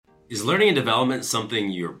Is learning and development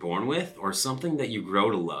something you're born with or something that you grow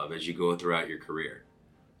to love as you go throughout your career?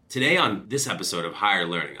 Today, on this episode of Higher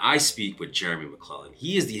Learning, I speak with Jeremy McLellan.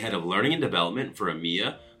 He is the head of learning and development for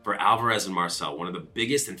EMEA for Alvarez and Marsal, one of the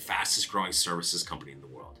biggest and fastest growing services company in the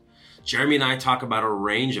world. Jeremy and I talk about a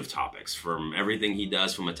range of topics, from everything he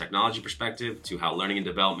does from a technology perspective to how learning and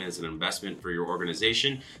development is an investment for your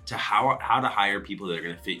organization to how to hire people that are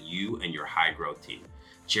going to fit you and your high growth team.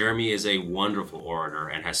 Jeremy is a wonderful orator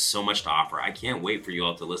and has so much to offer. I can't wait for you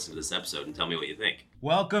all to listen to this episode and tell me what you think.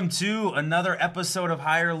 Welcome to another episode of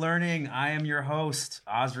Higher Learning. I am your host,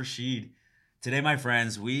 Rashid. Today, my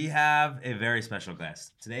friends, we have a very special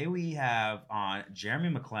guest. Today we have on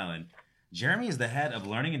Jeremy McLellan. Jeremy is the head of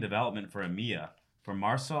learning and development for EMEA for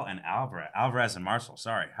Marsal and Alvarez and Marsal.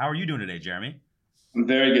 Sorry. How are you doing today, Jeremy? I'm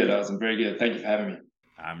very good, Oz. I'm very good. Thank you for having me.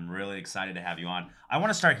 I'm really excited to have you on. I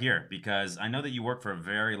want to start here because I know that you work for a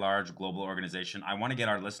very large global organization. I want to get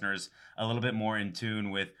our listeners a little bit more in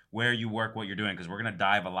tune with where you work, what you're doing, because we're going to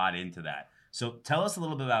dive a lot into that. So tell us a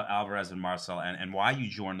little bit about Alvarez and Marsal and why you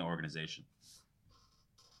joined the organization.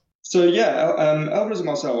 So Alvarez and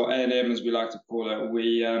Marsal, A&M as we like to call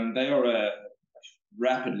it, they are a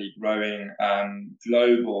rapidly growing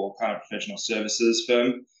global kind of professional services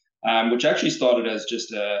firm, which actually started as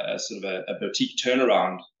just a sort of a boutique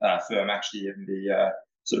turnaround firm, actually in the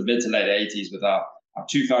sort of mid to late 80s with our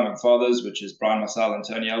two founding fathers, which is Brian Marsal and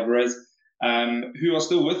Tony Alvarez, who are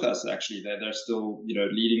still with us. Actually, they're still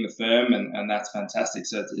leading the firm, and that's fantastic.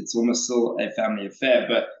 So it's almost still a family affair,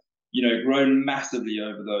 but grown massively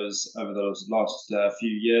over those last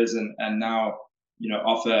few years, and now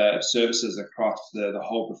offer services across the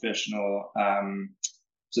whole professional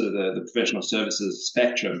sort of the professional services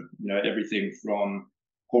spectrum. Everything from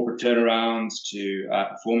corporate turnarounds to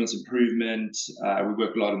performance improvement. We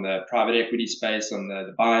work a lot in the private equity space on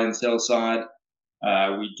the buy and sell side.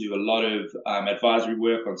 We do a lot of advisory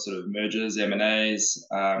work on sort of mergers, M&As,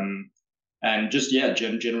 and just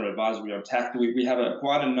general advisory on tech. We have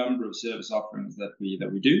quite a number of service offerings that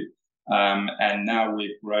we do, and now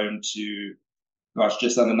we've grown to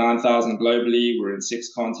just under 9,000 globally. We're in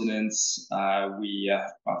 6 continents. We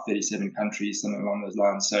about 37 countries, something along those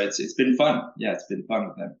lines. So it's been fun. Yeah, it's been fun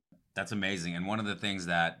with them. That's amazing. And one of the things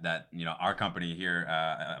that our company here,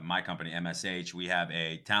 my company MSH, we have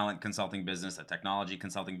a talent consulting business, a technology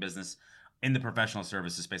consulting business in the professional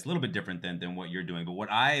services space, a little bit different than what you're doing. But what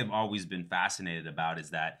I have always been fascinated about is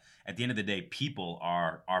that at the end of the day, people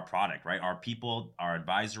are our product, right? Our people, our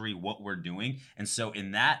advisory, what we're doing. And so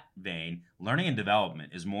in that vein, learning and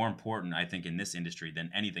development is more important, I think, in this industry than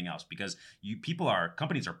anything else, because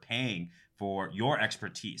companies are paying for your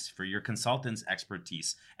expertise, for your consultants'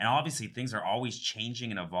 expertise. And obviously things are always changing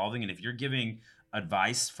and evolving. And if you're giving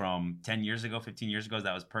advice from 10 years ago, 15 years ago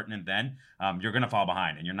that was pertinent then, you're going to fall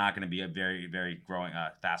behind and you're not going to be a very, very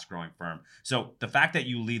fast growing firm. So the fact that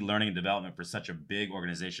you lead learning and development for such a big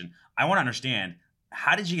organization, I want to understand,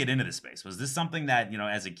 how did you get into this space? Was this something that,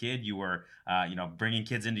 as a kid you were, bringing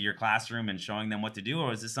kids into your classroom and showing them what to do? Or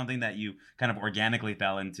was this something that you kind of organically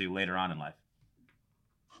fell into later on in life?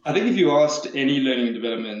 I think if you asked any learning and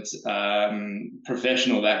development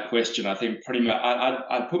professional that question, I think pretty much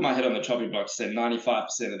I'd put my head on the chopping block to say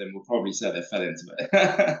 95% of them will probably say they fell into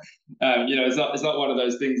it. It's not one of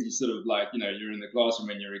those things you sort of like, you're in the classroom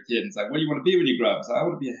when you're a kid and it's like, what do you want to be when you grow up? It's like, I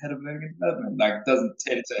want to be a head of learning and development. Like, it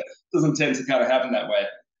doesn't tend to kind of happen that way.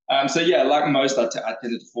 Like most, I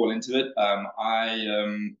tended to fall into it.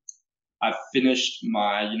 I finished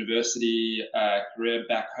my university career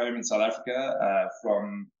back home in South Africa.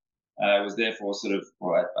 Was there for sort of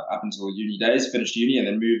up until uni days. Finished uni and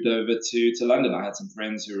then moved over to London. I had some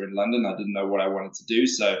friends who were in London. I didn't know what I wanted to do,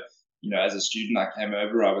 so as a student, I came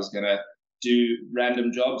over. I was going to do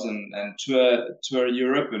random jobs and tour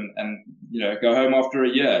Europe and go home after a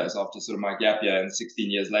year, after sort of my gap year. And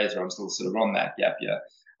 16 years later, I'm still sort of on that gap year.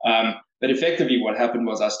 But effectively, what happened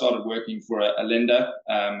was I started working for a lender.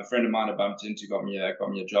 A friend of mine I bumped into got me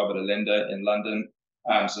a job at a lender in London.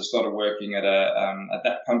 So I started working at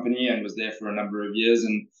that company and was there for a number of years.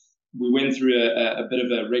 And we went through a bit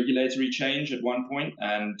of a regulatory change at one point,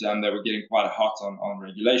 and they were getting quite hot on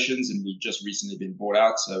regulations. And we'd just recently been bought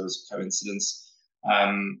out, so it was a coincidence.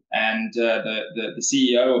 The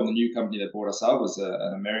CEO of the new company that bought us out was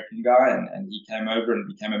an American guy, and he came over and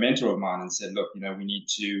became a mentor of mine and said, look,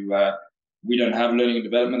 we don't have learning and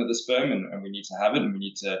development at this firm, and we need to have it, and we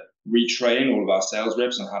need to retrain all of our sales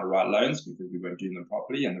reps on how to write loans because we weren't doing them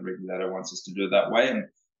properly, and the regulator wants us to do it that way. And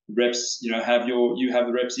the reps, you have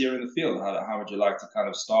the reps here in the field. How would you like to kind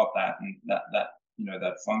of start that and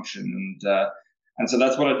that function? And so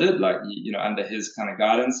that's what I did, like, under his kind of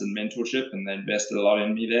guidance and mentorship, and they invested a lot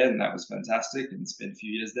in me there, and that was fantastic. And spent a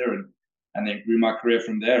few years there, and then grew my career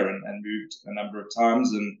from there, and moved a number of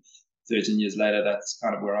times. And 13 years later, that's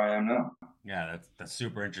kind of where I am now. Yeah, that's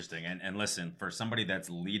super interesting. And listen, for somebody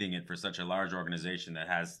that's leading it for such a large organization that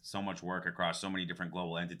has so much work across so many different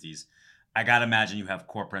global entities, I gotta imagine you have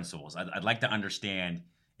core principles. I'd like to understand,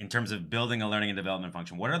 in terms of building a learning and development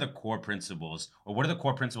function, what are the core principles, or what are the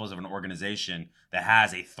core principles of an organization that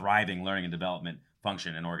has a thriving learning and development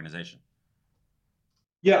function and organization?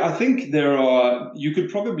 Yeah, I think you could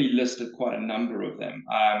probably list quite a number of them.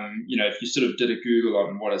 If you sort of did a Google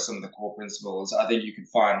on what are some of the core principles, I think you could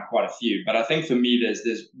find quite a few. But I think for me,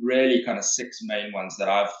 there's really kind of six main ones that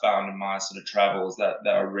I've found in my sort of travels that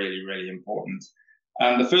are really, really important.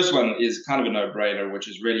 The first one is kind of a no-brainer, which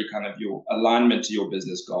is really kind of your alignment to your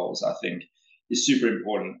business goals, I think is super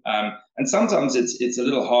important. And sometimes it's a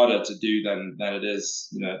little harder to do than it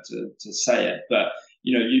is, to say it. But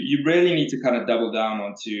you really need to kind of double down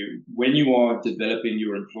onto, when you are developing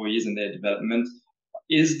your employees and their development,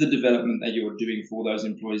 is the development that you're doing for those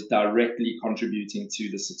employees directly contributing to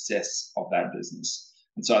the success of that business?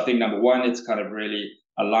 And so I think number one, it's kind of really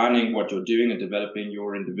aligning what you're doing and developing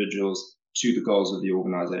your individuals to the goals of the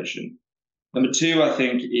organization. Number two, I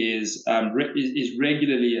think, is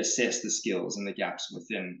regularly assess the skills and the gaps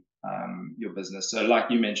within your business. So, like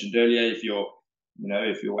you mentioned earlier, if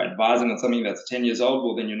you're advising on something that's 10 years old,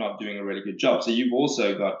 well, then you're not doing a really good job. So you've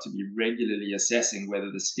also got to be regularly assessing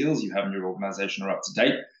whether the skills you have in your organization are up to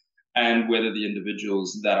date, and whether the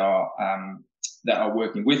individuals that are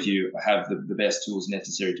working with you have the best tools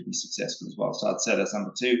necessary to be successful as well. So I'd say that's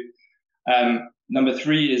number two. Number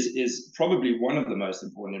three is probably one of the most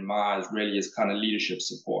important in my eyes, really, is kind of leadership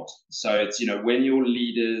support. So it's, when your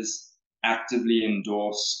leaders actively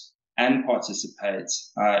endorse and participate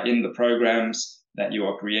in the programs that you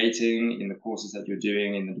are creating, in the courses that you're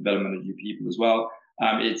doing, in the development of your people as well,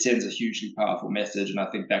 it sends a hugely powerful message. And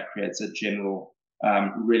I think that creates a general,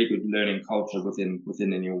 really good learning culture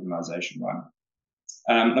within any organization, right?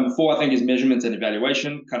 Number four, I think, is measurement and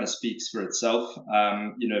evaluation. Kind of speaks for itself.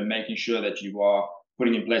 Making sure that you are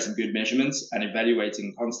putting in place some good measurements and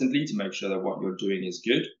evaluating constantly to make sure that what you're doing is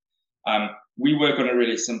good. We work on a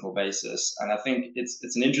really simple basis, and I think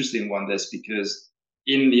it's an interesting one, this, because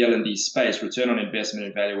in the L&D space, return on investment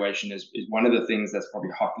evaluation is one of the things that's probably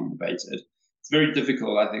hotly debated. It's very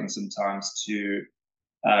difficult, I think, sometimes to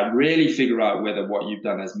really figure out whether what you've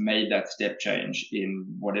done has made that step change in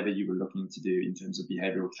whatever you were looking to do in terms of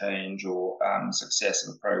behavioral change or success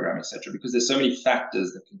of a program, etc. Because there's so many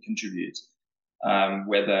factors that can contribute,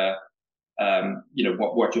 whether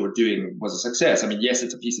what you're doing was a success. I mean, yes,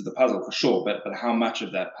 it's a piece of the puzzle for sure, but how much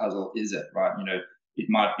of that puzzle is it, right? It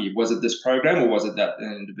might be, was it this program, or was it that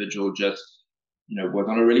an individual just worked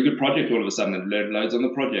on a really good project all of a sudden and learned loads on the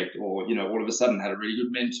project, or all of a sudden had a really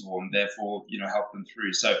good mentor and therefore helped them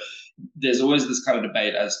through. So there's always this kind of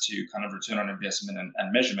debate as to kind of return on investment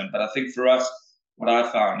and measurement. But I think for us, what I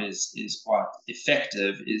found is quite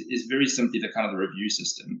effective is very simply the kind of the review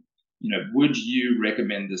system. Would you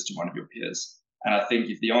recommend this to one of your peers? And I think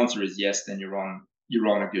if the answer is yes, then you're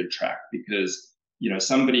on a good track, because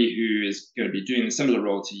somebody who is going to be doing a similar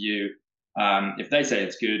role to you, if they say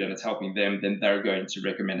it's good and it's helping them, then they're going to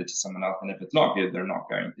recommend it to someone else. And if it's not good, they're not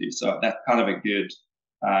going to. So that's kind of a good,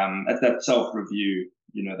 that self-review,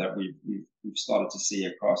 that we've started to see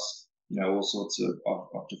across, all sorts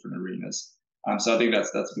of different arenas. So I think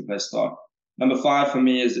that's a good place to start. Number five for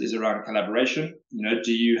me is around collaboration.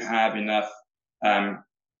 Do you have enough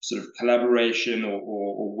sort of collaboration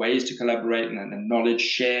or ways to collaborate and knowledge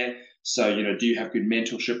share? So, do you have good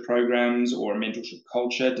mentorship programs or a mentorship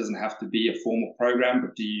culture? It doesn't have to be a formal program,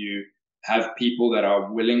 but do you have people that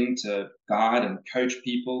are willing to guide and coach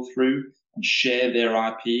people through and share their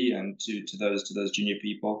IP and to those junior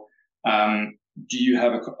people? Do you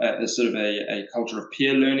have a sort of a culture of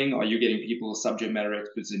peer learning? Are you getting people, subject matter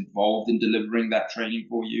experts, involved in delivering that training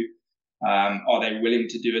for you? Are they willing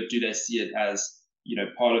to do it? Do they see it as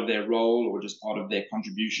part of their role or just part of their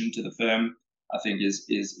contribution to the firm? I think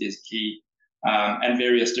is key, and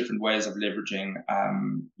various different ways of leveraging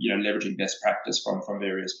best practice from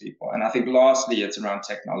various people. And I think lastly, it's around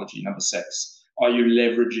technology. Number six, are you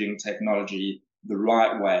leveraging technology the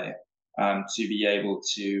right way to be able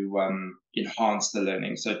to enhance the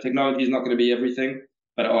learning? So technology is not going to be everything,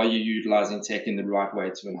 but are you utilizing tech in the right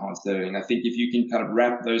way to enhance the learning? I think if you can kind of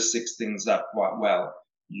wrap those six things up quite well,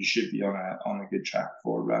 you should be on a good track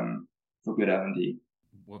for good L&D.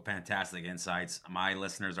 Well, fantastic insights. My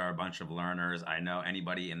listeners are a bunch of learners. I know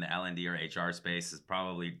anybody in the L&D or HR space is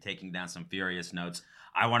probably taking down some furious notes.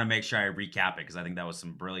 I want to make sure I recap it because I think that was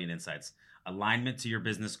some brilliant insights. Alignment to your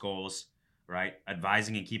business goals, right?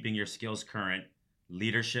 Advising and keeping your skills current,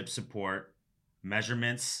 leadership support,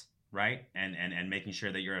 measurements, right? And making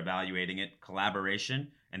sure that you're evaluating it, collaboration,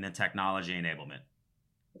 and then technology enablement.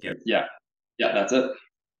 Get Yeah, yeah, that's it.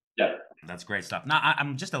 Yeah. That's great stuff. Now,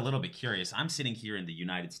 I'm just a little bit curious. I'm sitting here in the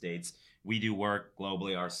United States. We do work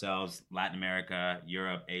globally ourselves, Latin America,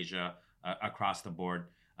 Europe, Asia, across the board.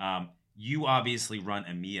 You obviously run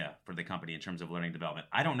EMEA for the company in terms of learning development.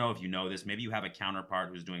 I don't know if you know this. Maybe you have a counterpart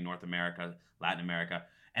who's doing North America, Latin America.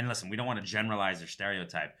 And listen, we don't want to generalize or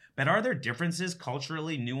stereotype, but are there differences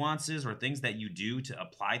culturally, nuances, or things that you do to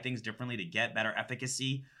apply things differently to get better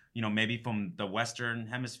efficacy? Maybe from the Western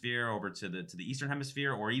Hemisphere over to the Eastern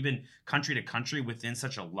Hemisphere, or even country to country within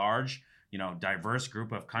such a large, diverse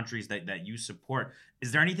group of countries that you support.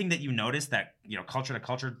 Is there anything that you notice that culture to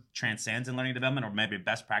culture transcends in learning development, or maybe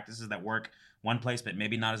best practices that work one place but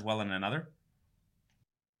maybe not as well in another?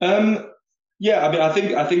 Um, yeah, I mean, I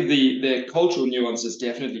think the cultural nuances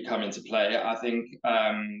definitely come into play. I think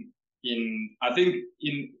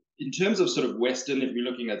in terms of sort of Western, if we're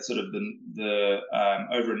looking at sort of the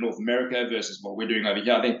over in North America versus what we're doing over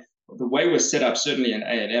here, I think the way we're set up, certainly in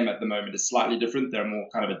A&M at the moment, is slightly different. They're more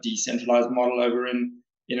kind of a decentralized model over in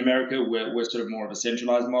America. We're sort of more of a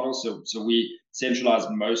centralized model. So we centralize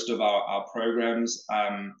most of our programs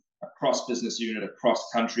across business unit,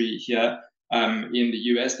 across country here. In the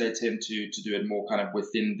US, they tend to do it more kind of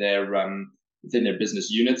within their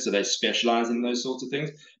business units, so they specialize in those sorts of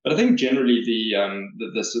things. But I think generally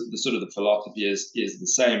the sort of the philosophy is the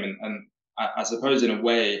same, and I suppose in a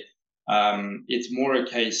way it's more a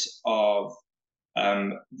case of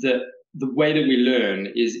the way that we learn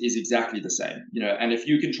is exactly the same, and if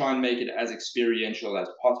you can try and make it as experiential as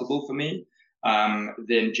possible for me,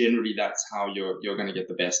 then generally that's how you're going to get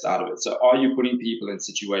the best out of it. So are you putting people in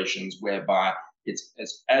situations whereby it's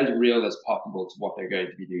as real as possible to what they're going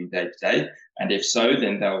to be doing day to day? And if so,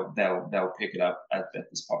 then they'll pick it up as best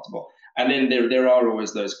as possible. And then there are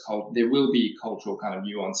always there will be cultural kind of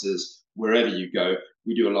nuances wherever you go.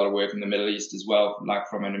 We do a lot of work in the Middle East as well, like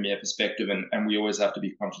from an EMEA perspective, and we always have to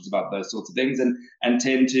be conscious about those sorts of things, and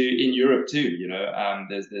tend to in Europe too.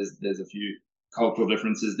 There's a few cultural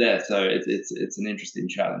differences there. So it's an interesting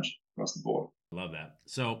challenge across the board. Love that.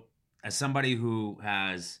 So, as somebody who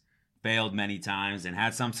has failed many times and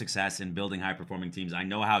had some success in building high performing teams, I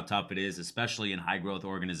know how tough it is, especially in high growth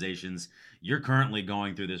organizations. You're currently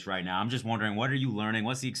going through this right now. I'm just wondering, what are you learning?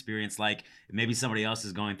 What's the experience like? Maybe somebody else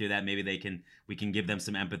is going through that. Maybe we can give them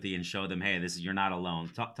some empathy and show them, hey, you're not alone.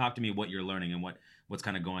 Talk to me what you're learning and what's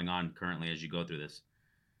kind of going on currently as you go through this.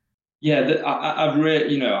 Yeah, I've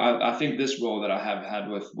really, I think this role that I have had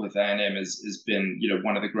with A&M has been,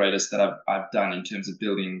 one of the greatest that I've done in terms of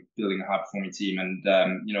building a high performing team. And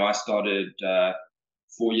I started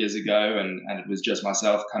 4 years ago, and it was just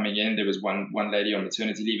myself coming in. There was one lady on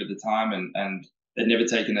maternity leave at the time, and they'd never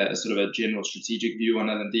taken a sort of a general strategic view on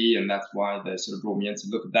L&D, and that's why they sort of brought me in to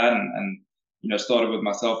look at that. And started with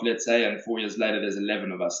myself, let's say, and 4 years later, there's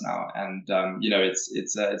 11 of us now, and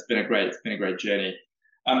it's been a great journey.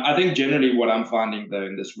 I think generally what I'm finding though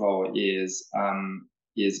in this role is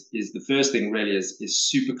the first thing really is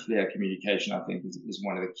super clear communication. I think is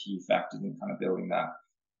one of the key factors in kind of building that.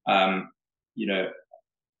 Um, you know,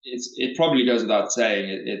 it probably goes without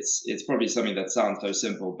saying. It's probably something that sounds so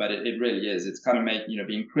simple, but it really is. It's kind of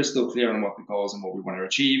being crystal clear on what the goals and what we want to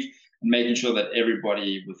achieve, and making sure that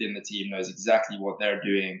everybody within the team knows exactly what they're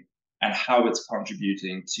doing and how it's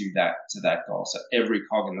contributing to that goal. So every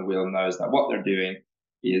cog in the wheel knows that what they're doing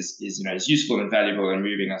is useful and valuable and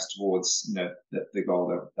moving us towards the goal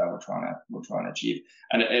that we're trying to achieve.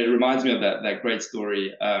 And it reminds me of that great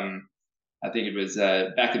story. I think it was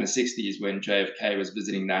back in the 60s when JFK was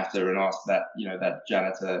visiting NASA and asked that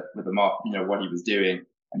janitor with the mop what he was doing,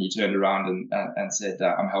 and he turned around and said,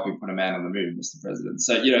 "I'm helping put a man on the moon, Mr. President."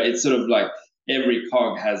 So it's sort of like every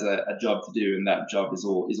cog has a job to do, and that job is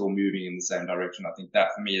all moving in the same direction. I think that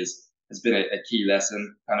for me has been a key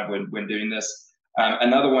lesson kind of when doing this.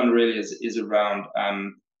 Another one really is around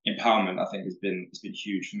empowerment. I think has been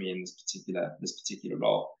huge for me in this particular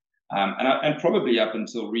role. And probably up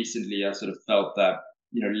until recently, I sort of felt that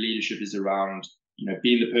leadership is around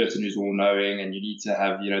being the person who's all knowing, and you need to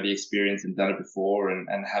have the experience and done it before,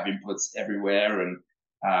 and have inputs everywhere, and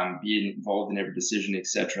being involved in every decision,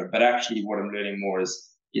 etc. But actually, what I'm learning more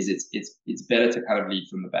is it's better to kind of lead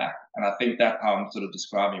from the back, and I think that's how I'm sort of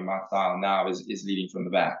describing my style now is leading from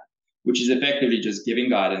the back, which is effectively just giving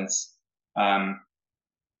guidance, um,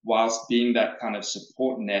 whilst being that kind of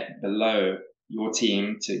support net below your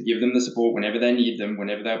team to give them the support whenever they need them,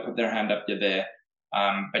 whenever they put their hand up, you're there.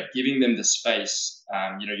 But giving them the space,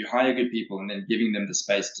 you hire good people and then giving them the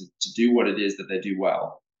space to do what it is that they do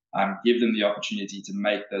well. Give them the opportunity to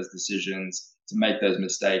make those decisions, to make those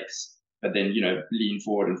mistakes, but then, lean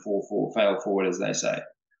forward and fail forward, as they say.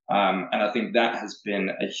 And I think that has been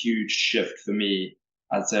a huge shift for me,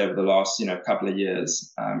 I'd say, over the last, couple of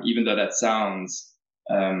years, even though that sounds,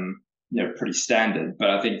 pretty standard, but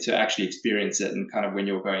I think to actually experience it and kind of when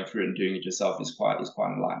you're going through it and doing it yourself is quite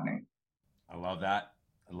enlightening. I love that.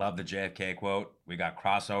 I love the JFK quote. We got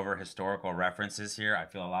crossover historical references here. I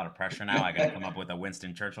feel a lot of pressure now. I got to come up with a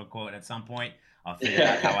Winston Churchill quote at some point. I'll figure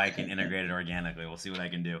out how I can integrate it organically. We'll see what I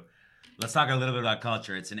can do. Let's talk a little bit about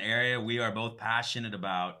culture. It's an area we are both passionate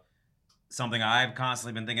about. Something I've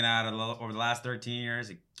constantly been thinking about over the last 13 years.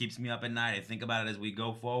 It keeps me up at night. I think about it as we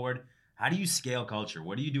go forward. How do you scale culture?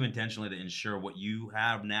 What do you do intentionally to ensure what you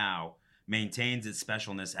have now maintains its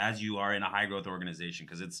specialness as you are in a high growth organization?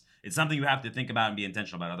 Because it's something you have to think about and be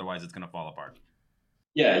intentional about. Otherwise, it's going to fall apart.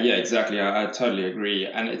 Yeah, exactly. I totally agree.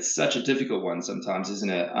 And it's such a difficult one sometimes,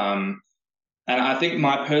 isn't it? And I think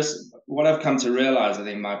what I've come to realize, I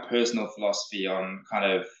think my personal philosophy on kind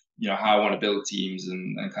of, how I want to build teams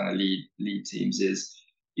and kind of lead teams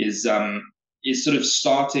is sort of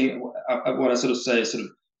starting, what I sort of say is sort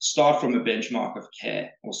of start from a benchmark of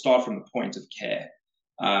care, or start from the point of care.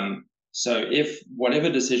 So if whatever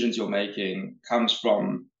decisions you're making comes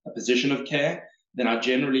from a position of care, then I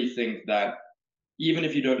generally think that even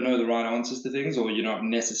if you don't know the right answers to things, or you're not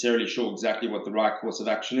necessarily sure exactly what the right course of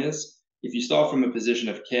action is, if you start from a position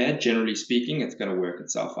of care, generally speaking, it's going to work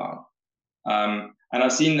itself out. And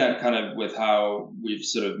I've seen that kind of with how we've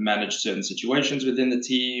sort of managed certain situations within the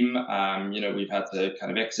team. We've had to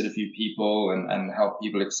kind of exit a few people and help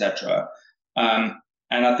people, etc.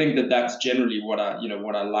 And I think that that's generally what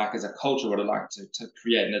I like as a culture, what I like to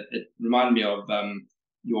create. And it reminded me of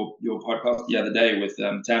your podcast the other day with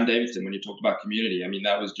Tam Davidson when you talked about community. I mean,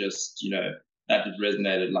 that was just, that just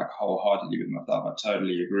resonated like wholeheartedly with myself. I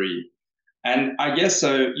totally agree. And I guess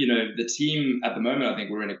so, the team at the moment, I think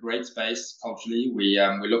we're in a great space culturally. We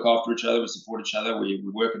look after each other, we support each other, we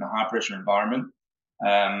work in a high pressure environment.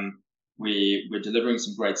 We're delivering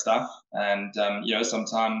some great stuff, and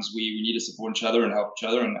sometimes we need to support each other and help each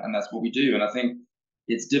other, and that's what we do. And I think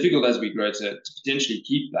it's difficult as we grow to potentially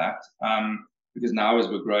keep that, because now as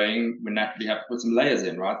we're growing, we naturally have to put some layers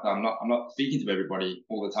in, right? I'm not speaking to everybody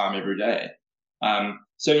all the time every day.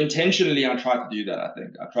 So intentionally, I try to do that. I think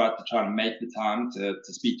I try to make the time to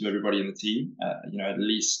speak to everybody in the team, at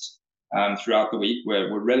least throughout the week, where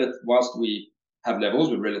whilst we have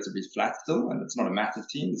levels, we're relatively flat still, and it's not a massive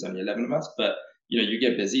team. There's only 11 of us, but you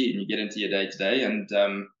get busy and you get into your day to day, and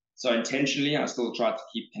so intentionally, I still try to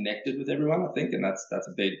keep connected with everyone. I think, and that's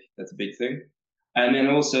a big thing. And then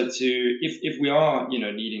also if we are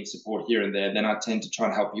needing support here and there, then I tend to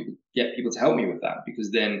try and get people to help me with that,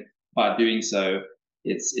 because then by doing so,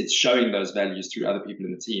 it's showing those values through other people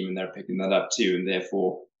in the team, and they're picking that up too, and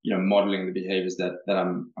therefore modeling the behaviors that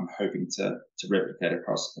I'm hoping to replicate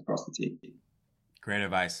across the team. Great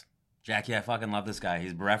advice. Jackie, I fucking love this guy.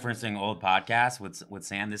 He's referencing old podcasts with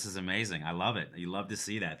Sam. This is amazing. I love it. You love to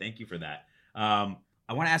see that. Thank you for that. I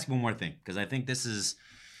want to ask you one more thing, because I think this is,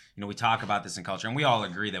 we talk about this in culture, and we all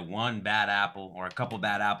agree that one bad apple or a couple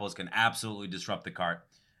bad apples can absolutely disrupt the cart.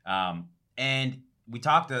 And we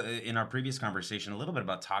talked in our previous conversation a little bit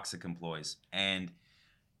about toxic employees. And,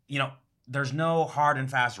 there's no hard and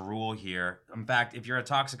fast rule here. In fact, if you're a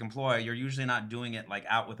toxic employee, you're usually not doing it like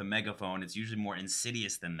out with a megaphone. It's usually more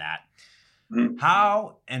insidious than that. Mm-hmm.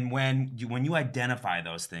 How and when you identify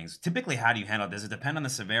those things, typically how do you handle it? Does it depend on the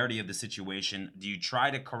severity of the situation? Do you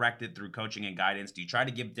try to correct it through coaching and guidance? Do you try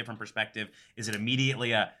to give different perspective? Is it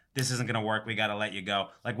immediately this isn't going to work, we got to let you go?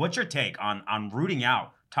 Like, what's your take on rooting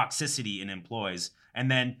out toxicity in employees? And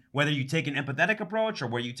then whether you take an empathetic approach or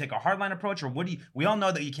where you take a hardline approach, or we all know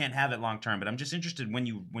that you can't have it long term, but I'm just interested when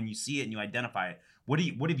you see it and you identify it, what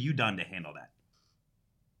have you done to handle that?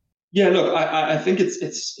 Yeah, look, I think it's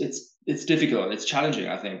difficult. It's challenging,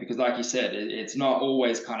 I think, because like you said, it's not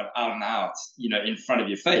always kind of out and out, in front of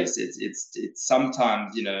your face. It's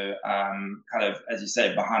sometimes, kind of, as you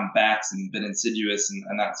say, behind backs and been insidious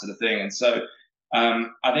and that sort of thing. And so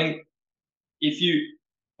I think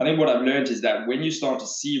what I've learned is that when you start to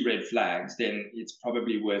see red flags, then it's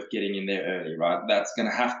probably worth getting in there early, right? That's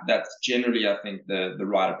generally, I think, the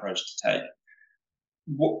right approach to take.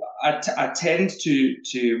 I tend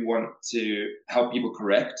to want to help people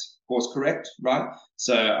course correct, right?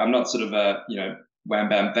 So I'm not sort of a, wham,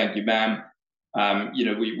 bam, thank you, bam.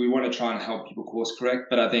 We want to try and help people course correct,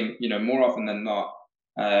 but I think, more often than not,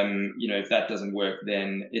 if that doesn't work,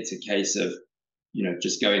 then it's a case of,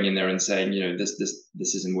 just going in there and saying,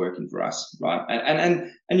 this isn't working for us, right?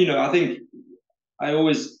 And I think I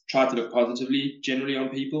always try to look positively generally on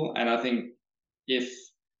people. And I think if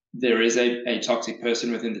there is a toxic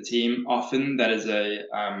person within the team, often that is a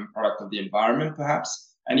product of the environment, perhaps.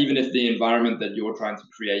 And even if the environment that you're trying to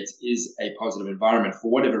create is a positive environment,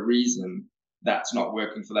 for whatever reason, that's not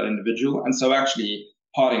working for that individual. And so actually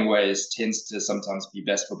parting ways tends to sometimes be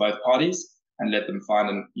best for both parties, and let them find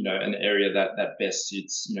an area that best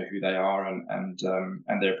suits who they are, and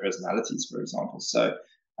their personalities, for example. So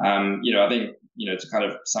I think, to kind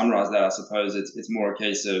of summarize that, I suppose it's more a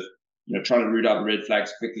case of, trying to root out the red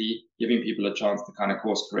flags quickly, giving people a chance to kind of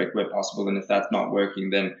course correct where possible. And if that's not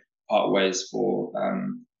working, then part ways for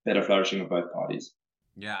better flourishing of both parties.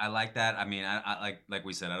 Yeah, I like that. I mean, I like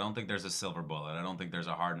we said, I don't think there's a silver bullet. I don't think there's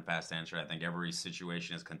a hard and fast answer. I think every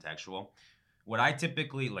situation is contextual. What I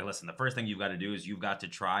typically like, listen, the first thing you've got to do is you've got to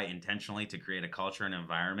try intentionally to create a culture and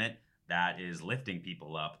environment that is lifting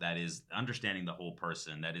people up, that is understanding the whole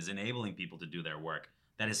person, that is enabling people to do their work,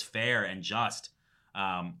 that is fair and just.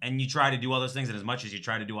 And you try to do all those things. And as much as you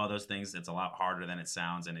try to do all those things, it's a lot harder than it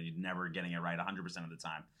sounds. And you're never getting it right 100% of the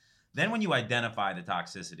time. Then when you identify the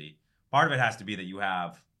toxicity, part of it has to be that you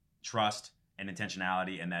have trust and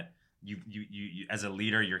intentionality, and that you as a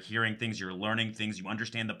leader, you're hearing things, you're learning things, you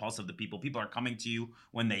understand the pulse of the people. People are coming to you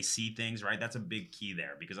when they see things, right? That's a big key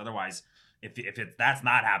there, because otherwise, if that's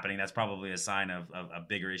not happening, that's probably a sign of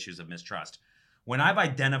bigger issues of mistrust. When I've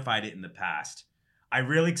identified it in the past, I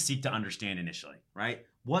really seek to understand initially, right?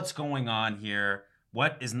 What's going on here?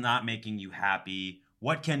 What is not making you happy?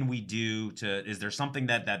 What can we do to, is there something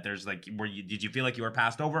that there's like, did you feel like you were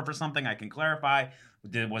passed over for something? I can clarify.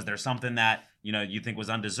 Was there something that, you think was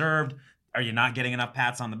undeserved? Are you not getting enough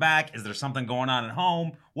pats on the back? Is there something going on at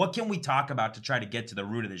home? What can we talk about to try to get to the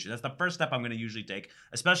root of the issue? That's the first step I'm going to usually take,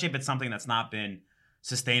 especially if it's something that's not been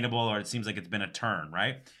sustainable, or it seems like it's been a turn,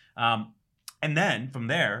 right? And then from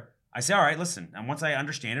there, I say, all right, listen. And once I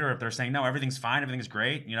understand it, or if they're saying, no, everything's fine, everything's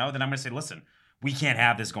great, then I'm going to say, listen, we can't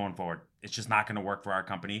have this going forward. It's just not going to work for our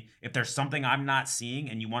company. If there's something I'm not seeing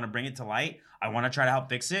and you want to bring it to light, I want to try to help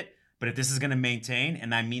fix it. But if this is going to maintain,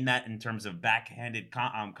 and I mean that in terms of backhanded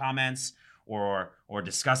comments, or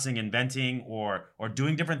discussing and venting, or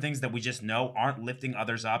doing different things that we just know aren't lifting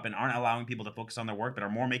others up and aren't allowing people to focus on their work, but are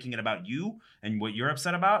more making it about you and what you're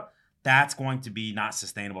upset about, that's going to be not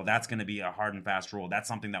sustainable. That's going to be a hard and fast rule. That's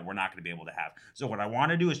something that we're not going to be able to have. So what I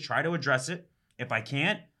want to do is try to address it. If I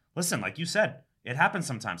can't, listen, like you said, it happens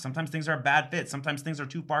sometimes. Sometimes things are a bad fit. Sometimes things are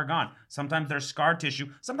too far gone. Sometimes there's scar tissue.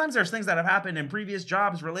 Sometimes there's things that have happened in previous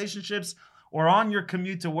jobs, relationships, or on your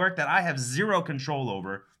commute to work that I have zero control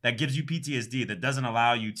over, that gives you PTSD, that doesn't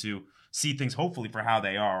allow you to see things hopefully for how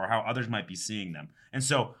they are or how others might be seeing them. And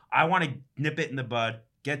so I want to nip it in the bud,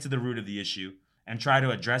 get to the root of the issue, and try to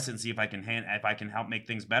address it and see if I can help make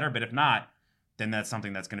things better. But if not, then that's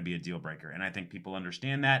something that's going to be a deal breaker. And I think people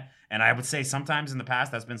understand that. And I would say sometimes in the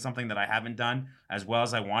past, that's been something that I haven't done as well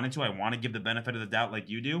as I wanted to. I want to give the benefit of the doubt like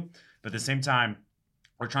you do. But at the same time,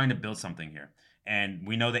 we're trying to build something here. And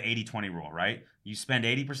we know the 80-20 rule, right? You spend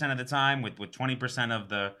 80% of the time with 20% of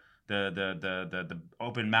the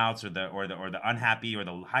open mouths, or the unhappy, or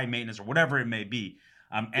the high maintenance, or whatever it may be.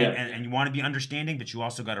 And you want to be understanding, but you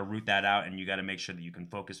also got to root that out, and you got to make sure that you can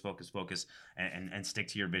focus, and stick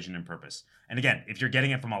to your vision and purpose. And again, if you're getting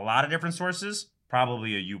it from a lot of different sources,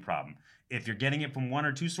 probably a you problem. If you're getting it from one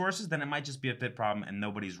or two sources, then it might just be a fit problem, and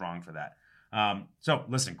nobody's wrong for that. So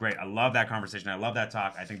listen, great. I love that conversation. I love that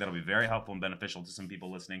talk. I think that'll be very helpful and beneficial to some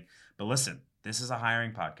people listening. But listen, this is a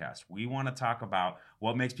hiring podcast. We want to talk about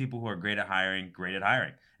what makes people who are great at hiring.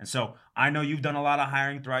 And so I know you've done a lot of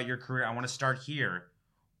hiring throughout your career. I want to start here.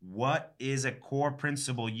 What is a core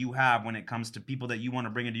principle you have when it comes to people that you want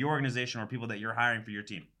to bring into your organization, or people that you're hiring for your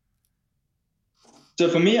team? So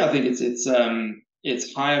for me, I think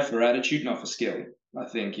it's hire for attitude, not for skill. I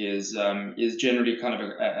think is generally kind of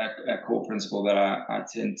a core principle that I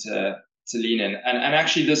tend to lean in. And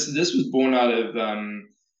actually, this was born out of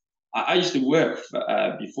I used to work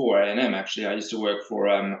before A&M. Actually, I used to work for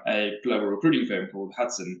a global recruiting firm called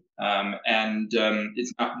Hudson, and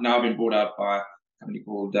it's now been bought out by a company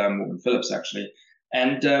called Morgan Phillips, actually.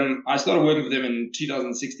 And I started working with them in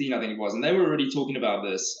 2016, I think it was, and they were already talking about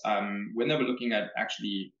this when they were looking at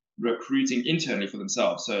actually recruiting internally for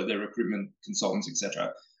themselves, so their recruitment consultants,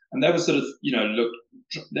 etc. And they were sort of,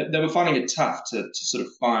 they were finding it tough to sort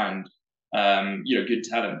of find, good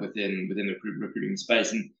talent within the recruiting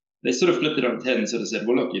space. And they sort of flipped it on its head and sort of said,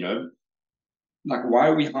 well, look, like, why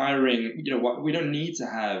are we hiring? What, we don't need to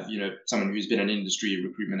have, someone who's been an industry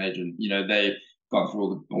recruitment agent. They've gone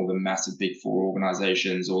through all the massive big four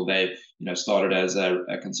organizations, or they've, started as a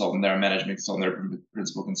consultant, they're a management consultant, they're a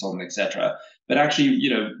principal consultant, etc. But actually,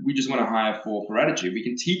 we just want to hire for attitude. We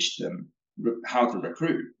can teach them how to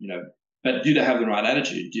recruit, but do they have the right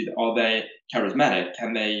attitude? Are they charismatic?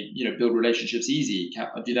 Can they, build relationships easy?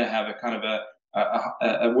 Do they have a kind of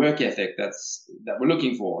a work ethic that we're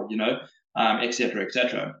looking for, et cetera, et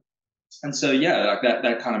cetera. And so, yeah, like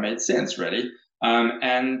that kind of made sense, really.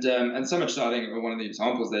 And so much so, I think one of the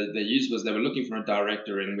examples they used was they were looking for a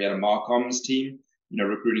director, and we had a Marcoms team,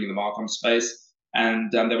 recruiting in the Marcom space,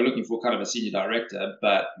 and they were looking for kind of a senior director,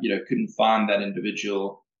 but couldn't find that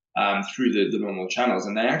individual through the normal channels,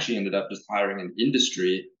 and they actually ended up just hiring an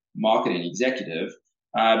industry marketing executive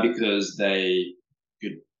because they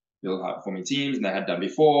could build high performing teams, and they had done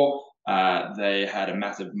before. They had a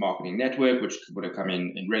massive marketing network, which would have come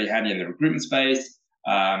in really handy in the recruitment space.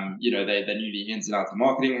 They knew the ins and outs of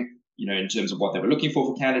marketing, in terms of what they were looking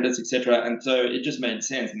for candidates, etc. And so it just made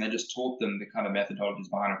sense, and they just taught them the kind of methodologies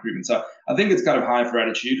behind recruitment. So I think it's kind of high for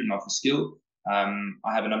attitude and not for skill.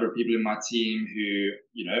 I have a number of people in my team who,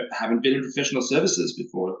 haven't been in professional services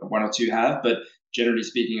before. One or two have, but generally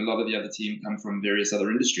speaking, a lot of the other team come from various other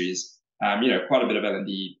industries. Quite a bit of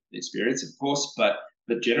L&D experience, of course, but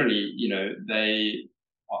generally, they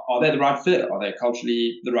are they the right fit? Are they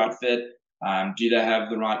culturally the right fit? Do they have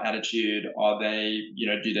the right attitude? Are they,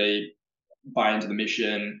 do they buy into the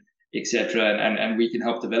mission, etc.? And we can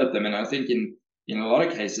help develop them. And I think in a lot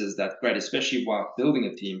of cases that's great, especially while building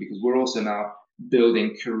a team, because we're also now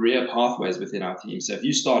building career pathways within our team. So if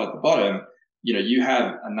you start at the bottom, you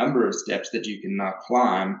have a number of steps that you can now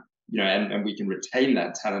climb, and we can retain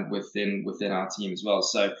that talent within our team as well.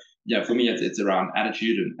 So yeah, for me, it's around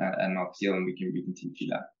attitude and not skill, and we can teach you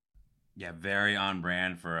that. Yeah, very on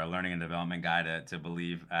brand for a learning and development guy to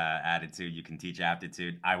believe attitude. You can teach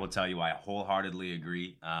aptitude. I will tell you, I wholeheartedly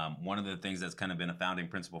agree. One of the things that's kind of been a founding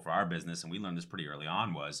principle for our business, and we learned this pretty early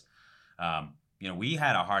on, was we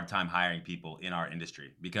had a hard time hiring people in our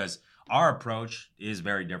industry because our approach is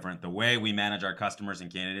very different. The way we manage our customers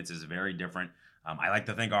and candidates is very different. I like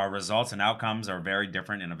to think our results and outcomes are very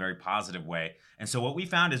different in a very positive way. And so what we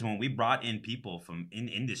found is when we brought in people from in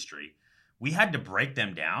industry, we had to break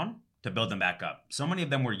them down to build them back up. So many of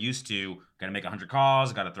them were used to got to make 100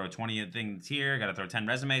 calls, got to throw 20 things here, got to throw 10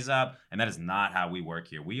 resumes up, and that is not how we work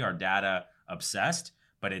here. We are data obsessed,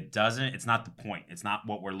 but it's not the point. It's not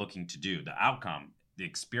what we're looking to do. The outcome, the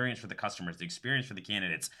experience for the customers, the experience for the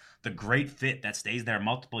candidates, the great fit that stays there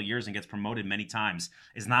multiple years and gets promoted many times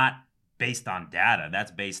is not based on data.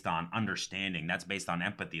 That's based on understanding. That's based on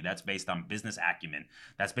empathy. That's based on business acumen.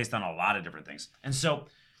 That's based on a lot of different things. And so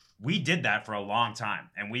we did that for a long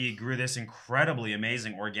time, and we grew this incredibly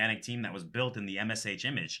amazing organic team that was built in the MSH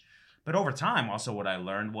image. But over time, also what I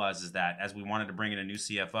learned is that as we wanted to bring in a new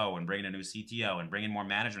CFO and bring in a new CTO and bring in more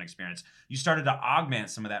management experience, you started to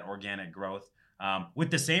augment some of that organic growth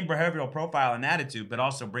with the same behavioral profile and attitude, but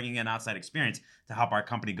also bringing in outside experience to help our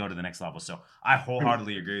company go to the next level. So I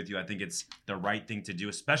wholeheartedly agree with you. I think it's the right thing to do,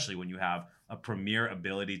 especially when you have a premier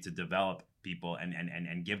ability to develop people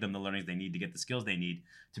and give them the learnings they need to get the skills they need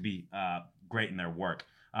to be great in their work.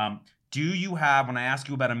 Do you have, when I ask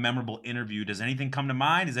you about a memorable interview, does anything come to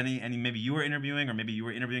mind? Is any maybe you were interviewing or maybe you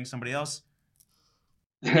were interviewing somebody else?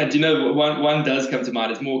 Do you know, one does come to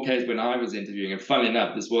mind? It's more case when I was interviewing, and funnily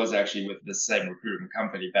enough, this was actually with the same recruitment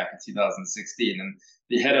company back in 2016, and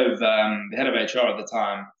the head of HR at the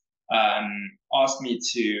time asked me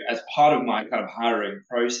to, as part of my kind of hiring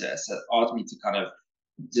process, asked me to kind of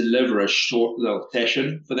deliver a short little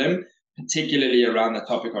session for them, particularly around the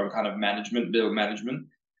topic on kind of management, build management.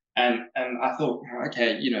 And I thought,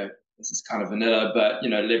 okay, this is kind of vanilla, but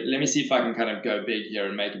let me see if I can kind of go big here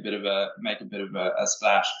and make a bit of a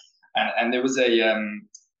splash. And there was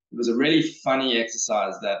a really funny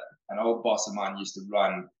exercise that an old boss of mine used to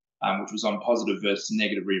run, which was on positive versus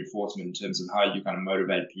negative reinforcement in terms of how you kind of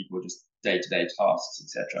motivate people, just day-to-day tasks,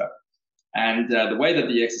 etc. And the way that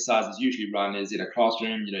the exercise is usually run is in a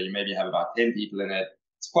classroom. You maybe have about 10 people in it.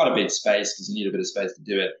 It's quite a big space because you need a bit of space to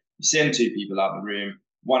do it. You send two people out in the room.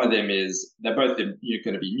 One of them is, they're both going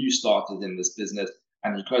to be new starters in this business,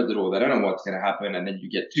 and you close the door. They don't know what's going to happen. And then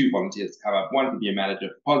you get two volunteers to come up, one to be a manager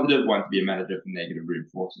for positive, one to be a manager for negative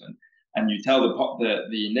reinforcement. And you tell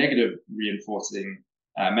the negative reinforcing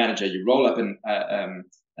manager, you roll up an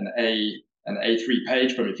A3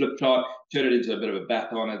 page from your flip chart, turn it into a bit of a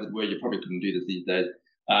baton, as it were. You probably couldn't do this these days.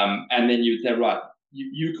 And then you say, right,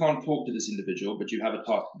 you can't talk to this individual, but you have a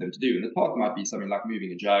task for them to do. And the task might be something like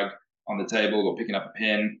moving a jug on the table or picking up a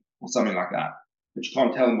pen or something like that. but you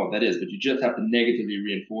can't tell them what that is. But you just have to negatively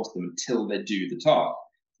reinforce them until they do the task.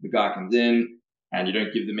 The guy comes in and you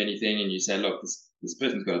don't give them anything, and you say, look, this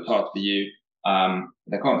person's got a task for you.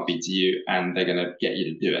 They can't speak to you, and they're going to get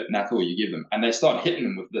you to do it, and that's all you give them. And they start hitting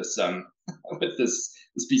them with this with this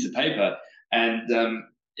piece of paper, and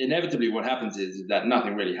inevitably what happens is that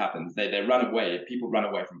nothing really happens. They run away. People run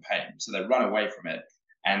away from pain, so they run away from it,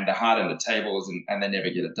 and they hide under tables, and they never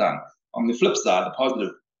get it done. On the flip side, the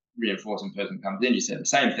positive reinforcing person comes in, you say the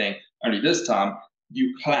same thing, only this time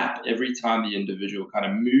you clap every time the individual kind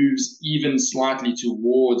of moves even slightly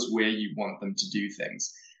towards where you want them to do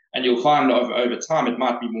things. And you'll find over time it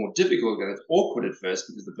might be more difficult, and it's awkward at first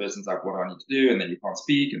because the person's like, what do I need to do? And then you can't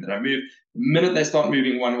speak and they don't move. The minute they start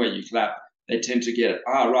moving one way, you clap, they tend to get it.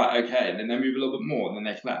 Right, okay. And then they move a little bit more, and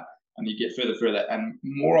then they clap. And you get further. And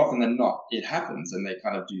more often than not, it happens, and they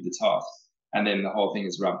kind of do the task. And then the whole thing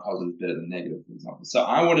is around positive better than negative, for example. So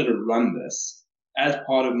I wanted to run this as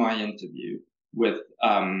part of my interview with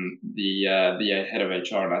the head of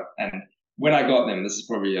HR. And when I got them, this is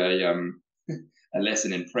probably a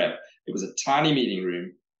lesson in prep. It was a tiny meeting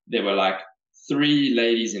room. There were like 3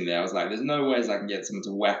 ladies in there. I was like, there's no ways I can get someone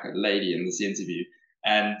to whack a lady in this interview.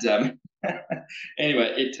 And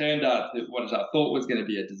anyway, it turned out that what I thought was going to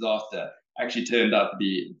be a disaster actually turned out to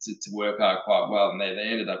be to work out quite well, and they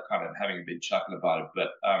ended up kind of having a big chuckle about it. But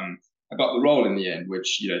I got the role in the end,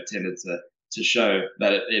 which tended to show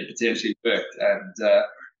that it potentially worked. And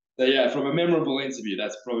so yeah, from a memorable interview,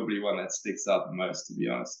 that's probably one that sticks out the most, to be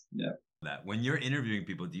honest. Yeah. That when you're interviewing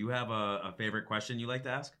people, do you have a favorite question you like to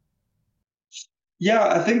ask? Yeah,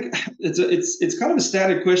 I think it's kind of a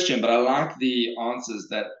standard question, but I like the answers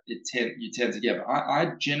that you tend to give.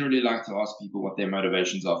 I generally like to ask people what their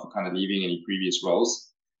motivations are for kind of leaving any previous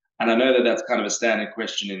roles. And I know that that's kind of a standard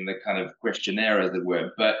question in the kind of questionnaire, as it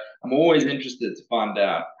were, but I'm always interested to find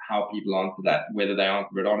out how people answer that, whether they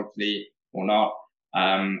answer it honestly or not.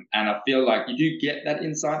 And I feel like you do get that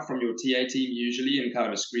insight from your TA team usually in kind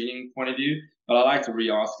of a screening point of view, but I like to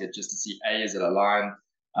re-ask it just to see, A, is it aligned?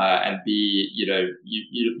 And B,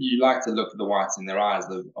 you like to look at the whites in their eyes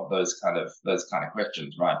of those kind of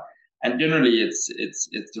questions, right? And generally,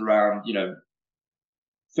 it's around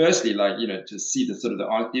firstly, like to see the sort of the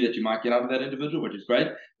honesty that you might get out of that individual, which is great.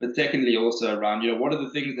 But secondly, also around what are the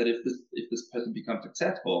things that if this person becomes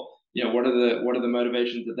successful, what are the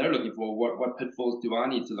motivations that they're looking for? What pitfalls do I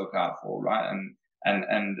need to look out for, right?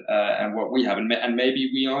 And what we have, and maybe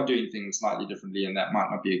we are doing things slightly differently, and that might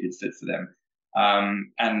not be a good fit for them.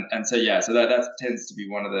 And so yeah, so that tends to be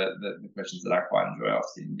one of the questions that I quite enjoy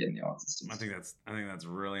asking and getting the answers to. I think that's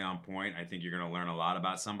really on point. I think you're going to learn a lot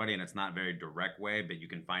about somebody, and it's not a very direct way, but you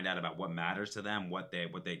can find out about what matters to them, what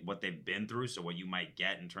they've been through, so what you might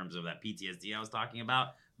get in terms of that PTSD I was talking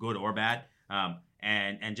about, good or bad,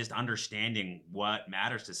 and just understanding what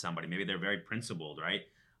matters to somebody. Maybe they're very principled, right?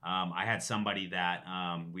 I had somebody that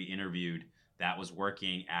we interviewed that was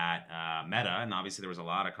working at Meta, and obviously there was a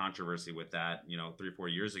lot of controversy with that, 3 or 4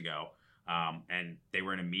 years ago. And they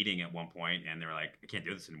were in a meeting at one point, and they were like, "I can't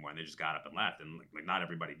do this anymore," and they just got up and left. And like not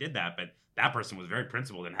everybody did that, but that person was very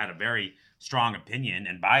principled and had a very strong opinion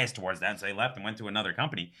and bias towards that, and so they left and went to another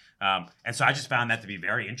company. And so I just found that to be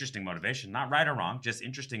very interesting motivation, not right or wrong, just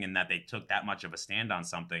interesting in that they took that much of a stand on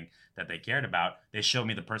something that they cared about. They showed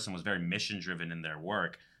me the person was very mission driven in their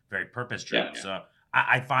work, very purpose driven. Yeah. So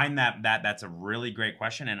I find that's a really great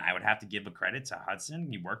question, and I would have to give a credit to Hudson.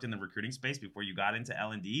 He worked in the recruiting space before you got into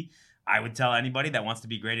L&D. I would tell anybody that wants to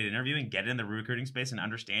be great at interviewing, get in the recruiting space and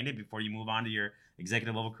understand it before you move on to your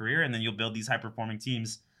executive level career, and then you'll build these high performing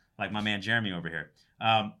teams like my man Jeremy over here.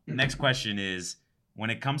 Next question is, when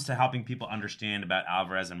it comes to helping people understand about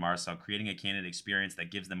Alvarez and Marcel, creating a candidate experience that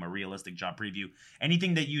gives them a realistic job preview,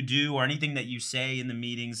 anything that you do or anything that you say in the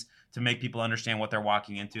meetings to make people understand what they're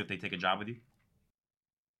walking into if they take a job with you?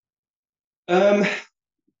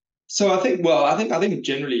 So I think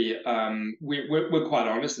generally we're quite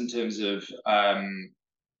honest in terms of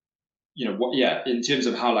in terms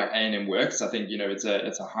of how like A&M works. I think it's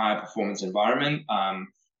a high performance environment.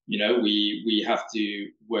 We have to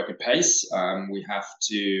work at pace. We have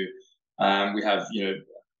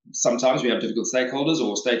sometimes we have difficult stakeholders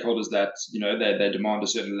or stakeholders that they demand a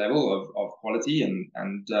certain level of quality,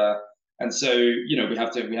 and so we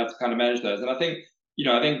have to kind of manage those. And I think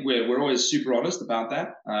we're always super honest about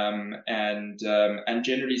that. And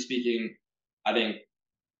generally speaking, I think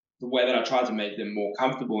the way that I try to make them more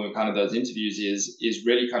comfortable in kind of those interviews is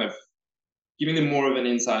really kind of giving them more of an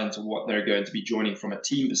insight into what they're going to be joining from a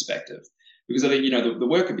team perspective. Because I think the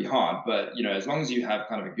work can be hard, but as long as you have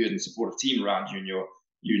kind of a good and supportive team around you, and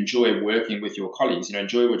you enjoy working with your colleagues,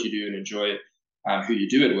 enjoy what you do and enjoy who you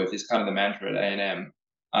do it with is kind of the mantra at A&M.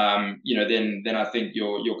 Then I think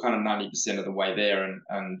you're kind of 90% of the way there,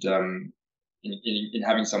 and in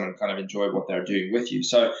having someone kind of enjoy what they're doing with you.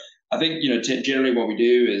 So I think generally what we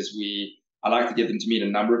do is I like to get them to meet a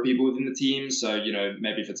number of people within the team. So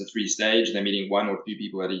maybe if it's a 3-stage, they're meeting 1 or 2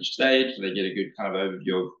 people at each stage, so they get a good kind of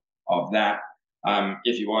overview of that.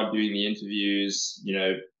 If you are doing the interviews,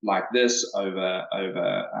 like this over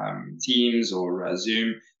Teams or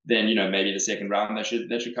Zoom, then maybe the second round they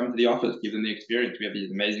should come to the office, give them the experience. We have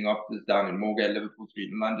these amazing offices down in Moorgate, Liverpool Street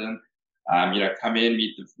in London. Come in,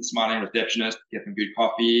 meet the smiling receptionist, get them good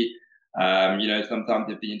coffee. Sometimes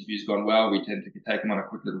if the interview's gone well, we tend to take them on a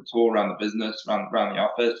quick little tour around the business, around the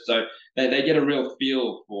office. So they get a real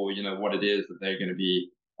feel for what it is that they're going to be,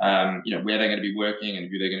 where they're going to be working and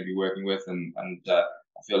who they're going to be working with, and I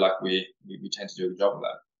feel like we tend to do a good job of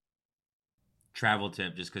that. Travel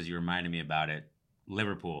tip, just because you reminded me about it.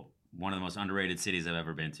 Liverpool, one of the most underrated cities I've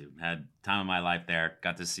ever been to. Had time of my life there.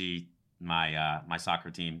 Got to see my soccer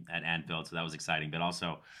team at Anfield, so that was exciting. But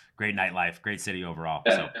also great nightlife, great city overall.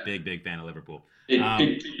 Yeah. So big fan of Liverpool. Big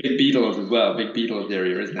Beatles as well. Big Beatles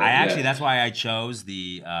area, isn't it? That's why I chose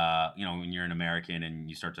the when you're an American and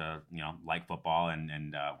you start to like football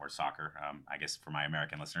and or soccer, I guess for my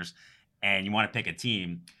American listeners, and you want to pick a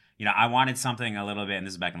team. I wanted something a little bit, and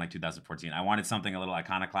this is back in like 2014. I wanted something a little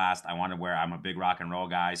iconoclast. I wanted where I'm a big rock and roll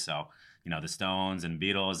guy, so the Stones and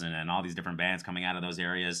Beatles and all these different bands coming out of those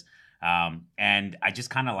areas. And I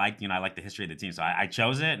just kind of liked, I like the history of the team. So I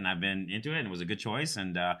chose it and I've been into it and it was a good choice.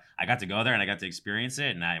 And I got to go there and I got to experience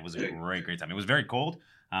it. And it was a great time. It was very cold.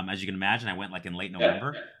 As you can imagine, I went like in late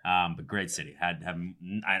November, but great city.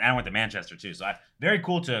 I went to Manchester too. So very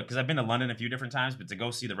cool because I've been to London a few different times, but to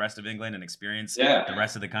go see the rest of England and experience the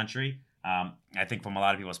rest of the country. I think from a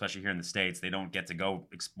lot of people, especially here in the States, they don't get to go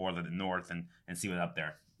explore the north and see what's up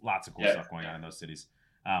there. Lots of cool stuff going on in those cities.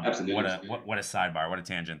 Absolutely. What a sidebar, what a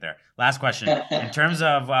tangent there. Last question. In terms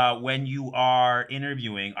of when you are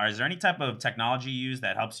interviewing, is there any type of technology you use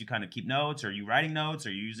that helps you kind of keep notes? Are you writing notes?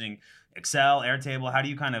 Are you using Excel, Airtable? How do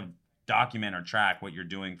you kind of document or track what you're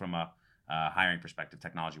doing from a hiring perspective,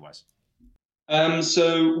 technology-wise?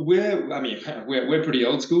 So we're pretty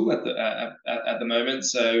old school at the moment.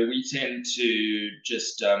 So we tend to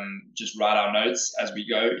just write our notes as we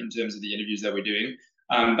go in terms of the interviews that we're doing.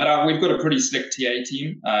 But we've got a pretty slick TA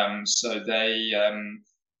team. So they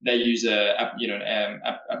use an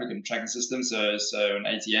applicant tracking system. So an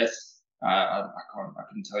ATS. I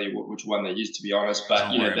couldn't tell you which one they use, to be honest.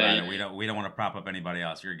 But don't worry about it. We don't want to prop up anybody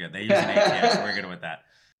else. You're good. They use an ATS. We're good with that.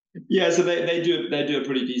 Yeah, so they do a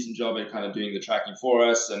pretty decent job at kind of doing the tracking for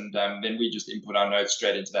us, and then we just input our notes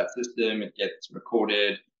straight into that system. It gets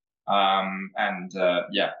recorded, and then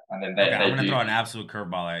they. Okay, I'm going to throw an absolute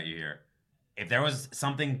curveball at you here. If there was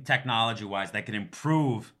something technology-wise that could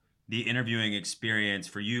improve the interviewing experience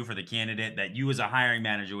for you, for the candidate, that you as a hiring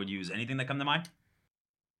manager would use, anything that come to mind?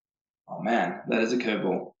 Oh man, that is a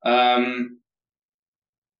curveball.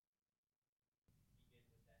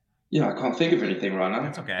 I can't think of anything right now.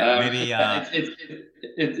 That's okay. Maybe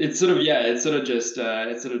it's sort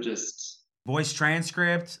of just voice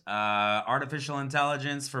transcript, artificial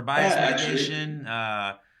intelligence for bias mitigation,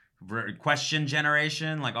 question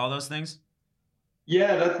generation, like all those things.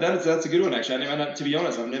 Yeah, that's a good one actually. I mean, to be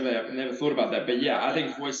honest, I've never thought about that. But yeah, I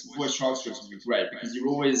think voice transcripts would be great because you're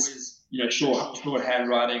always short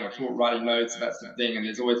handwriting or short writing notes and that sort of thing, and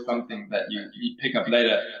there's always something that you pick up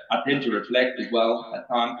later. I tend to reflect as well at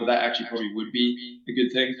times, so that actually probably would be a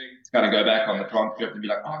good thing to kind of go back on the transcript and be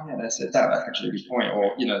like, oh yeah, they said that. That's actually a good point,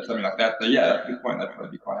 or something like that. So yeah, that's a good point. That'd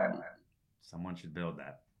probably be quite handy. Someone should build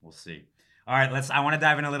that. We'll see. All right, I want to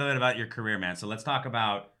dive in a little bit about your career, man. So let's talk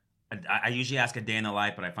about. I usually ask a day in the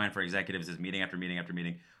life, but I find for executives is meeting after meeting after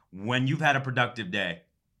meeting. When you've had a productive day,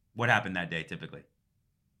 what happened that day typically?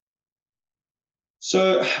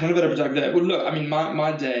 So when I've had a productive day, well, look, I mean,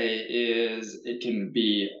 my day it can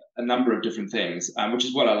be a number of different things, which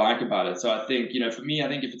is what I like about it. So I think, for me, I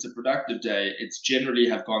think if it's a productive day, it's generally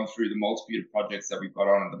have gone through the multitude of projects that we've got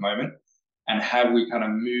on at the moment, and have we kind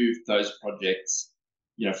of moved those projects,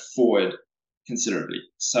 forward considerably.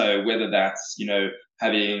 So whether that's,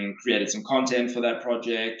 having created some content for that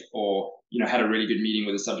project, or had a really good meeting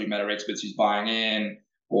with the subject matter experts who's buying in,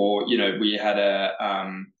 or we had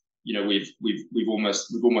we've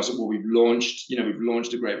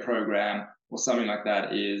launched a great program or something like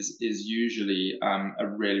that is usually a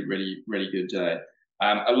really really really good day.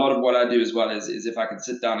 A lot of what I do as well is if I can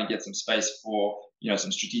sit down and get some space for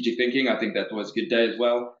some strategic thinking, I think that's always a good day as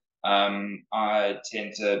well. I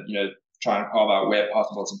tend to try and carve out where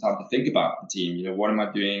possible some time to think about the team. What am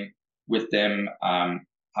I doing with them?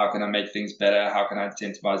 How can I make things better? How can I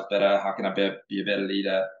incentivize better? How can I be a better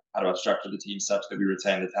leader? How do I structure the team such that we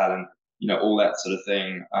retain the talent? All that sort of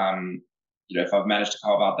thing. If I've managed to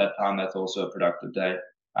carve out that time, that's also a productive day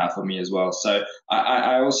for me as well. So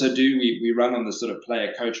I also do, we run on the sort of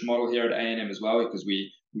player coach model here at A&M as well, because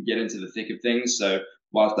we get into the thick of things. So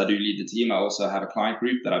whilst I do lead the team, I also have a client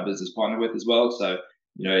group that I business partner with as well. So,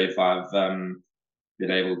 if I've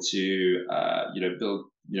been able to, build,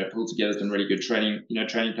 pull together some really good training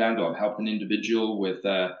plans, or I've helped an individual with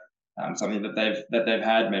something that they've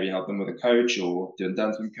had, maybe help them with a coach, or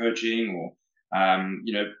done some coaching, or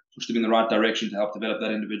push them in the right direction to help develop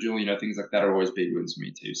that individual. Things like that are always big wins for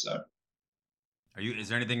me too. So, Is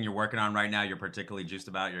there anything you're working on right now you're particularly juiced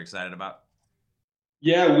about, you're excited about?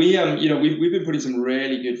 yeah, we've been putting some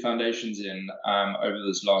really good foundations in over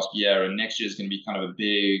this last year, and next year is going to be kind of a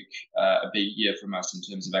big year from us in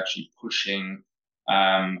terms of actually pushing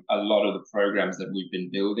a lot of the programs that we've been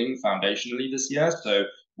building foundationally this year. So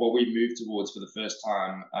what we've moved towards for the first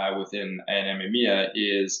time within A&M EMEA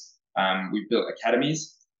is we've built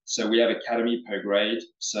academies. So we have academy per grade,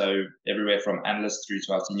 so everywhere from analysts through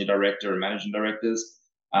to our senior director and managing directors.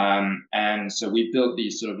 And so we built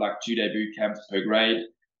these sort of like 2-day boot camps per grade,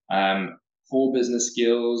 core business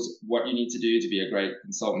skills, what you need to do to be a great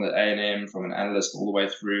consultant at A&M, from an analyst all the way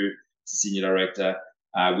through to senior director.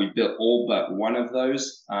 We've built all but one of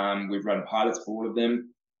those. We've run pilots for all of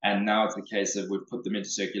them. And now it's a case of we've put them into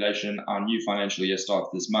circulation. Our new financial year starts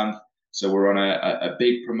this month. So we're on a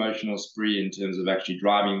big promotional spree in terms of actually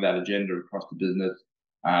driving that agenda across the business,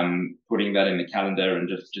 putting that in the calendar, and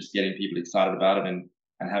just getting people excited about it, and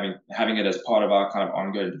having it as part of our kind of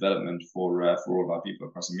ongoing development for all of our people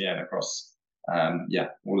across EMEA and across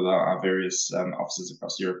all of our various offices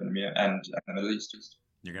across Europe and EMEA and the Middle East.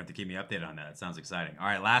 You're gonna have to keep me updated on that. It sounds exciting. All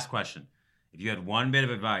right, last question. If you had one bit of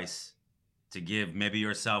advice to give maybe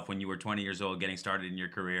yourself when you were 20 years old getting started in your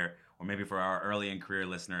career, or maybe for our early in career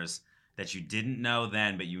listeners, that you didn't know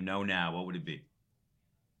then but you know now, what would it be?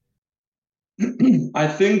 I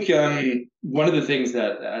think one of the things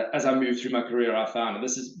that as I moved through my career, I found, and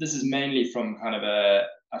this is mainly from kind of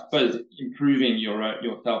I suppose improving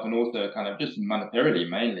yourself, and also kind of just monetarily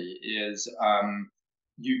mainly, is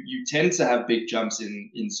you tend to have big jumps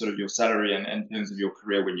in sort of your salary and in terms of your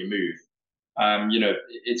career when you move.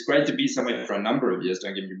 It's great to be somewhere for a number of years,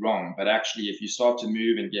 don't get me wrong, but actually if you start to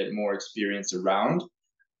move and get more experience around,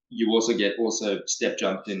 you also get step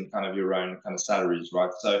jumped in kind of your own kind of salaries,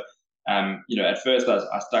 right? So at first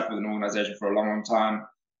I stuck with an organization for a long time,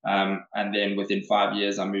 and then within 5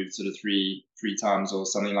 years I moved sort of three times or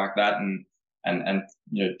something like that, and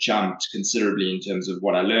jumped considerably in terms of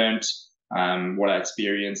what I learned, what I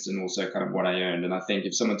experienced, and also kind of what I earned. And I think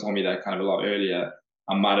if someone told me that kind of a lot earlier,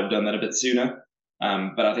 I might have done that a bit sooner.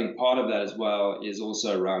 But I think part of that as well is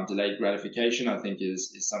also around delayed gratification. I think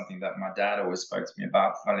is something that my dad always spoke to me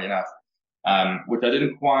about, funnily enough, which I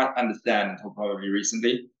didn't quite understand until probably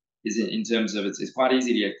recently. Is in terms of it's quite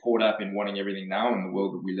easy to get caught up in wanting everything now in the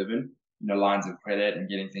world that we live in, lines of credit and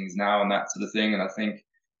getting things now and that sort of thing. And I think,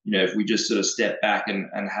 if we just sort of step back and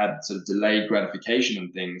had sort of delayed gratification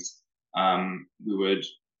and things, we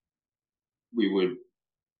would,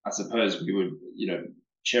 I suppose,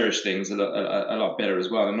 cherish things a lot better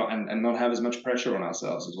as well, and not have as much pressure on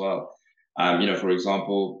ourselves as well. For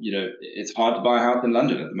example, it's hard to buy a house in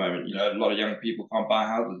London at the moment. A lot of young people can't buy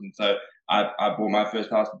houses, and so I bought my first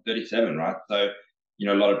house at 37, right? So,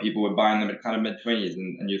 a lot of people were buying them at kind of mid-20s,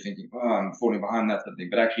 and you're thinking, oh, I'm falling behind, that sort of thing.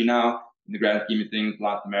 But actually now, in the grand scheme of things,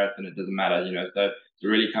 life's a marathon, it doesn't matter, So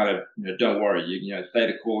really kind of, don't worry, stay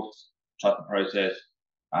the course, trust the process,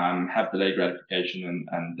 have delayed gratification,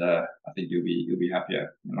 and I think you'll be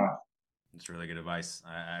happier in life. That's really good advice.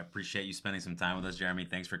 I appreciate you spending some time with us, Jeremy.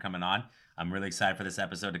 Thanks for coming on. I'm really excited for this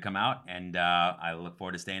episode to come out, and I look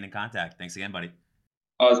forward to staying in contact. Thanks again, buddy.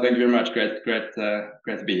 Oh, thank you very much. Great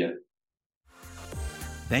to be here.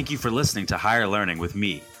 Thank you for listening to Higher Learning with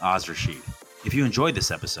me, Rashid. If you enjoyed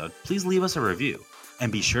this episode, please leave us a review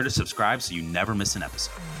and be sure to subscribe so you never miss an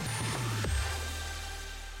episode.